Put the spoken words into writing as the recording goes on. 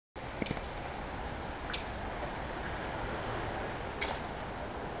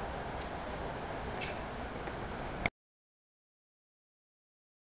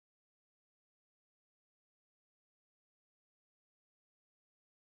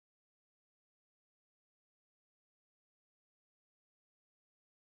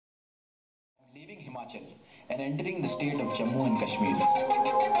Himachal and entering the state of Jammu and Kashmir.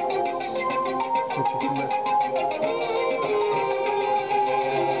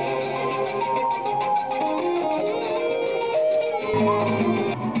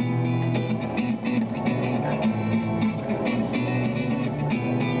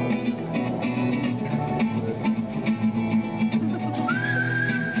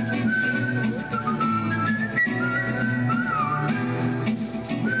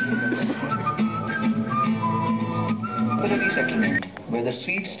 Settlement where the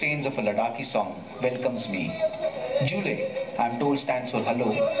sweet strains of a Ladakhi song welcomes me. Jule, I am told, stands for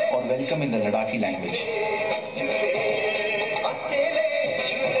hello or welcome in the Ladakhi language.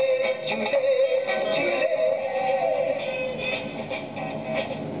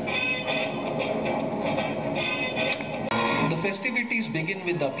 The festivities begin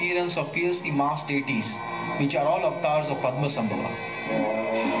with the appearance of fiercely masked deities, which are all avatars of Padmasambhava.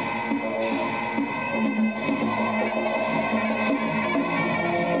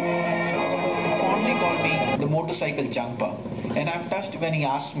 The motorcycle jumper, and I'm touched when he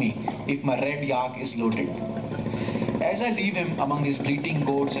asks me if my red yak is loaded. As I leave him among his bleating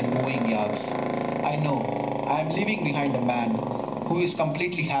goats and mooing yaks, I know I am leaving behind a man who is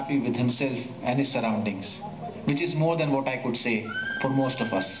completely happy with himself and his surroundings, which is more than what I could say for most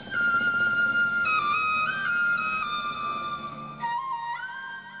of us.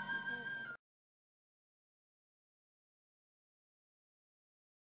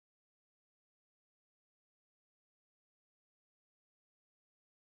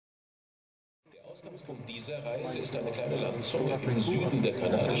 Der Ausgangspunkt dieser Reise ist eine kleine Landzunge im Süden der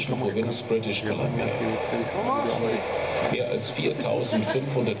kanadischen Provinz British Columbia. Mehr als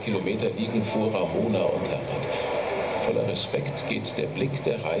 4500 Kilometer liegen vor Ramona und Herbert. Voller Respekt geht der Blick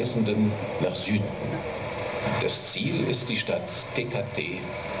der Reisenden nach Süden. Das Ziel ist die Stadt Tecate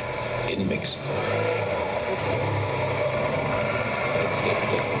in Mexiko.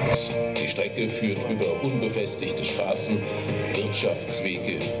 Die Strecke führt über unbefestigte Straßen,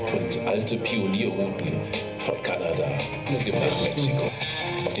 Wirtschaftswege und alte Pionierrouten von Kanada nach Mexiko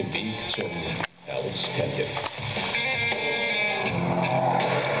auf dem Weg zum Hells Canyon.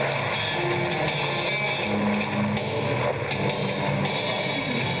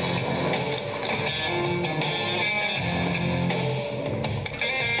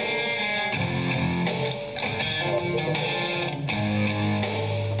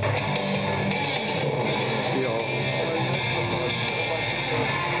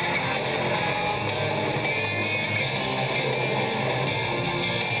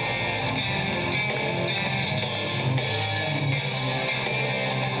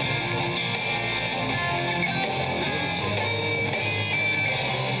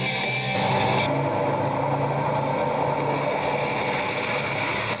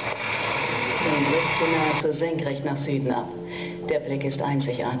 Nahezu senkrecht nach Süden ab. Der Blick ist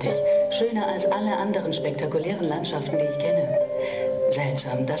einzigartig, schöner als alle anderen spektakulären Landschaften, die ich kenne.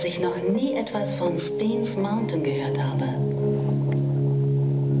 Seltsam, dass ich noch nie etwas von Steens Mountain gehört habe.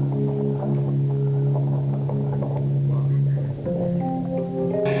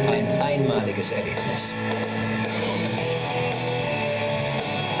 Ein einmaliges Erlebnis.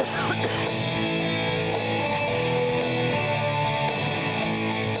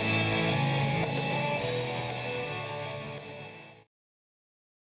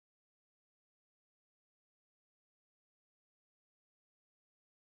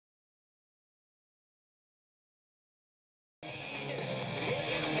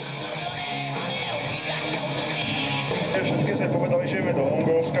 Všetky sme povedali, že ideme do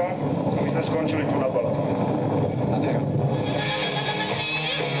Mongolska a my sme skončili tu na Baltu.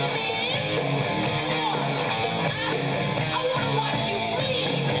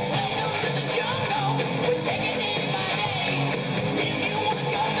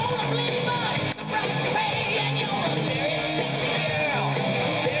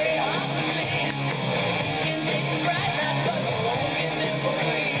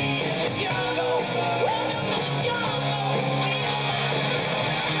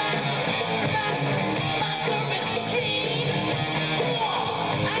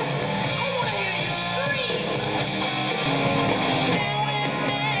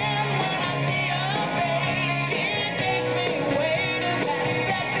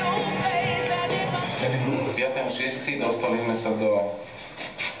 Dostali sme sa do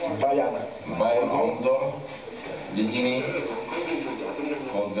Bajan Outdoor dediny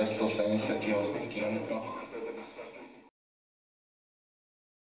o 278 km.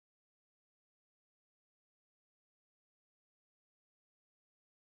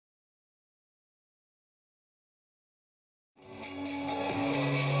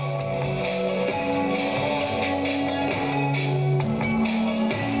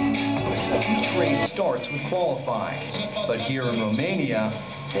 starts with qualifying. But here in Romania,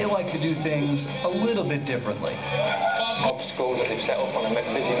 they like to do things a little bit differently. Obstacles that they've set up on a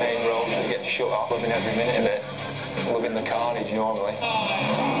busy main road that get shut off loving every minute of it, loving the carnage normally.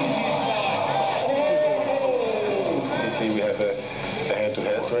 You see, we have a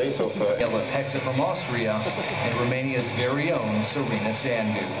head-to-head race of Ella Pexa from Austria and Romania's very own Serena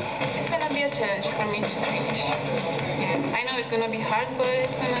Sandu. It's gonna be a challenge for me to finish. I know it's gonna be hard, but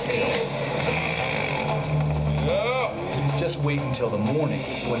it's gonna be... Just wait until the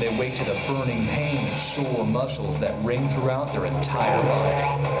morning when they wake to the burning pain and sore muscles that ring throughout their entire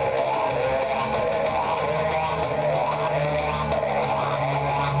body.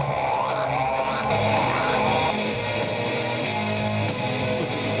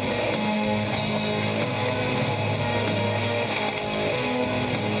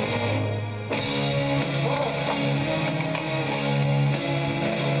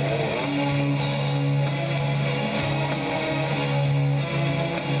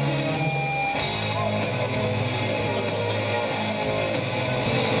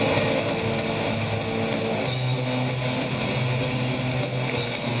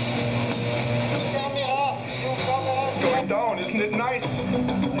 Down, isn't it nice?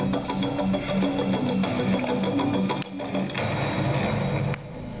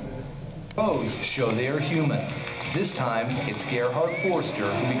 Pros show they are human. This time, it's Gerhard Forster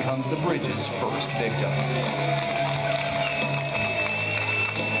who becomes the bridge's first victim.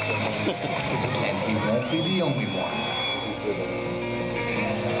 And he won't be the only one.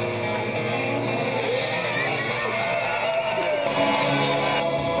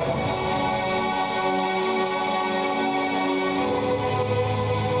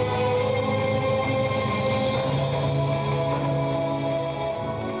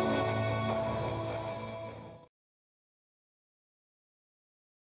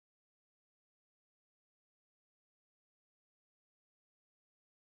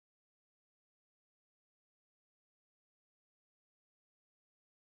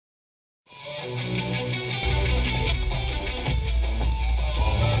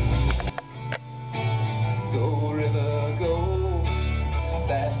 Go, river, go,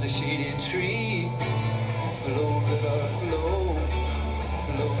 past the shaded tree. Flow, river, flow,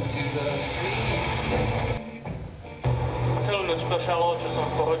 flow to the sea. Celú noc pršalo, čo som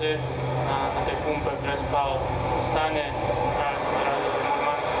v pohode na tej pumpe prespal v stane. Práve som dorazil do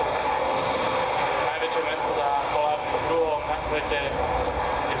Murmansku. Najväčšie mesto za polárnym kruhom na svete,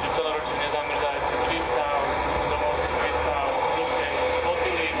 kde sú celoročne nezamrzajúci prístav, domovský prístav, ruskej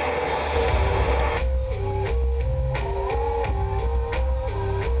flotily.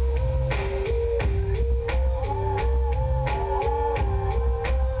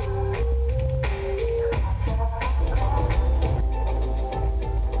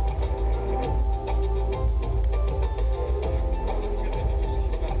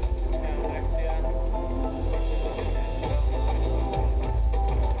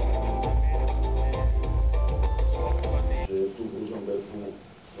 Tu v Ruzomberku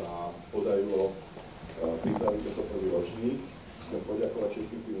sa podarilo pripraviť toto prvý ročník. Chcem poďakovať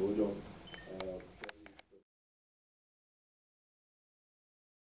všetkým tým ľuďom,